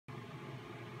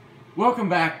Welcome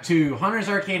back to Hunter's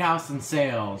Arcade House and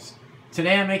Sales.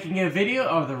 Today I'm making a video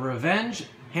of the Revenge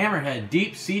Hammerhead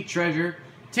Deep Sea Treasure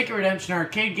Ticket Redemption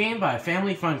arcade game by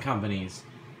Family Fun Companies.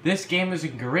 This game is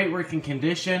in great working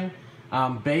condition,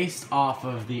 based off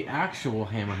of the actual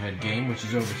Hammerhead game, which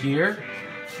is over here.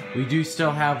 We do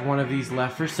still have one of these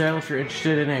left for sale if you're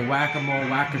interested in a whack-a-mole,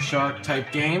 whack-a-shark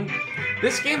type game.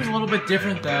 This game's a little bit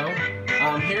different though.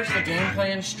 Here's the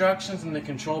gameplay instructions in the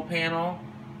control panel.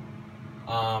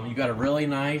 You got a really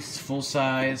nice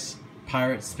full-size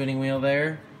pirate spinning wheel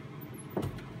there.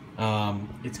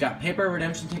 It's got paper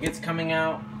redemption tickets coming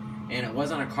out, and it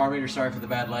was on a card reader. Sorry for the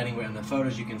bad lighting, but in the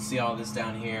photos you can see all this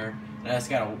down here. And it's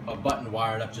got a button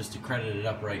wired up just to credit it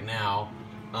up right now.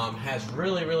 Has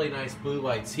really nice blue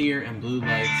lights here and blue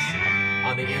lights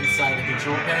on the inside of the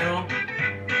control panel.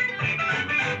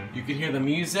 You can hear the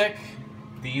music.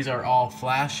 These are all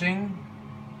flashing.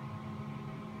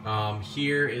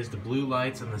 Here is the blue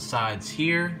lights on the sides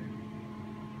here.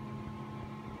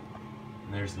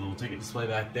 And there's the little ticket display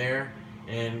back there.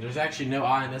 And there's actually no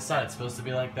eye on this side. It's supposed to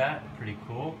be like that. Pretty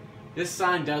cool. This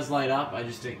sign does light up. I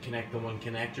just didn't connect the one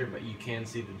connector, but you can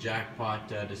see the jackpot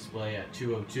display at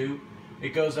 202. It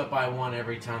goes up by one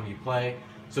every time you play.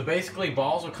 So basically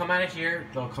balls will come out of here.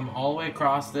 They'll come all the way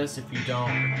across this if you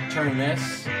don't turn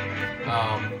this.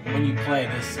 When you play,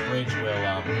 this bridge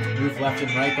will move left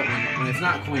and right, but when it's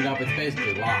not coined up, it's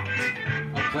basically locked.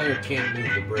 A player can't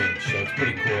move the bridge, so it's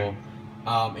pretty cool.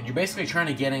 And you're basically trying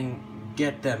to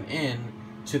get them in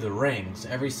to the rings,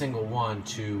 every single one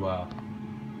to,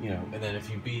 and then if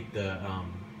you beat the,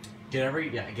 get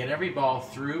every ball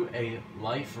through a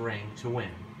life ring to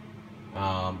win.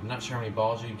 I'm not sure how many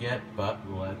balls you get, but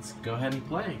let's go ahead and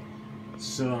play.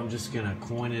 So I'm just gonna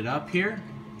coin it up here.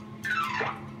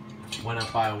 Went up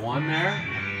by one there.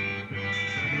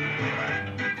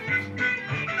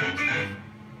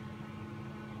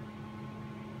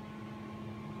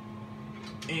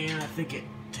 And I think it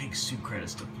takes 2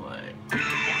 credits to play.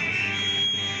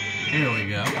 Here we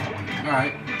go.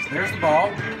 Alright, so there's the ball.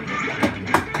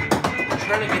 I'm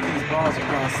trying to get these balls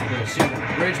across the bridge. See,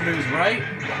 the bridge moves right,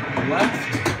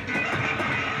 left.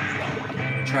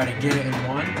 Try to get it in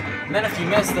one. And then if you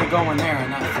miss, they'll go in there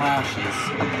and that flashes.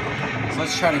 So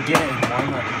let's try to get it in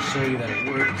one. I can show you that it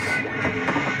works.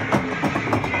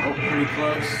 Oh, pretty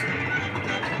close.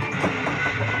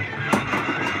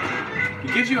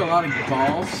 It gives you a lot of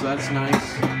balls, so that's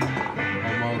nice.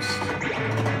 Almost.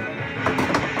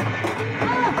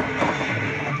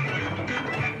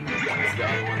 That's the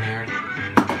other one there.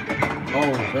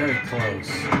 Oh, very close.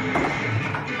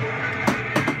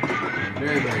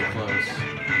 Very close.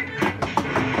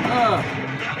 Oh,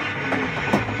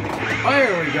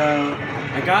 there we go.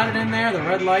 I got it in there. The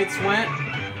red lights went.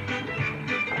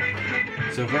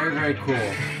 So very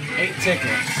cool. 8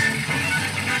 tickets.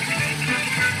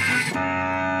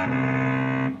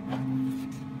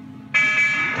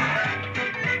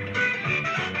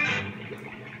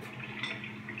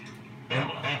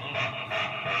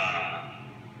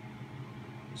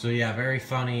 So yeah, very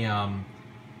funny, sound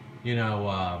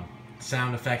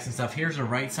effects and stuff. Here's the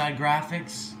right side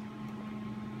graphics.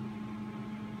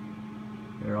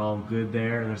 They're all good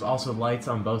there. And there's also lights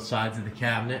on both sides of the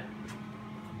cabinet.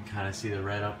 You can kind of see the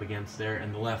red up against there.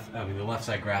 And the left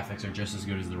side graphics are just as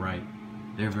good as the right.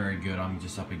 They're very good. I'm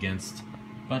just up against a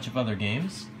bunch of other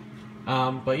games.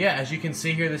 But yeah, as you can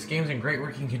see here, this game's in great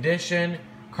working condition.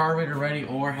 Card reader ready,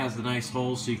 or has the nice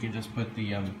holes so you can just put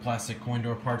the plastic coin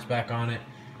door parts back on it.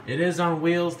 It is on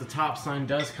wheels. The top sign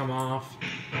does come off.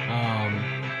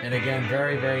 And again,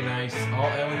 very nice. All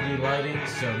LED lighting,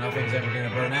 so nothing's ever going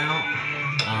to burn out.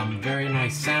 Very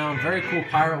nice sound. Very cool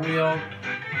pirate wheel.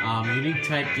 Unique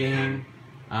type game.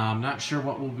 Not sure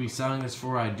what we'll be selling this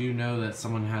for. I do know that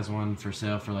someone has one for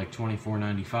sale for like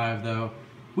 $24.95 though.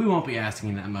 We won't be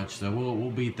asking that much though. We'll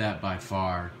beat that by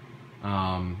far.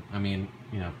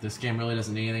 This game really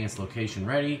doesn't need anything. It's location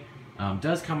ready.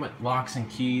 Does come with locks and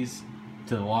keys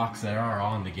to the locks that are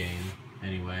on the game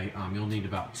anyway. You'll need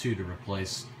about 2 to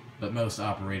replace, but most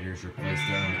operators replace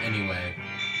their own anyway.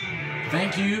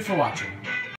 Thank you for watching.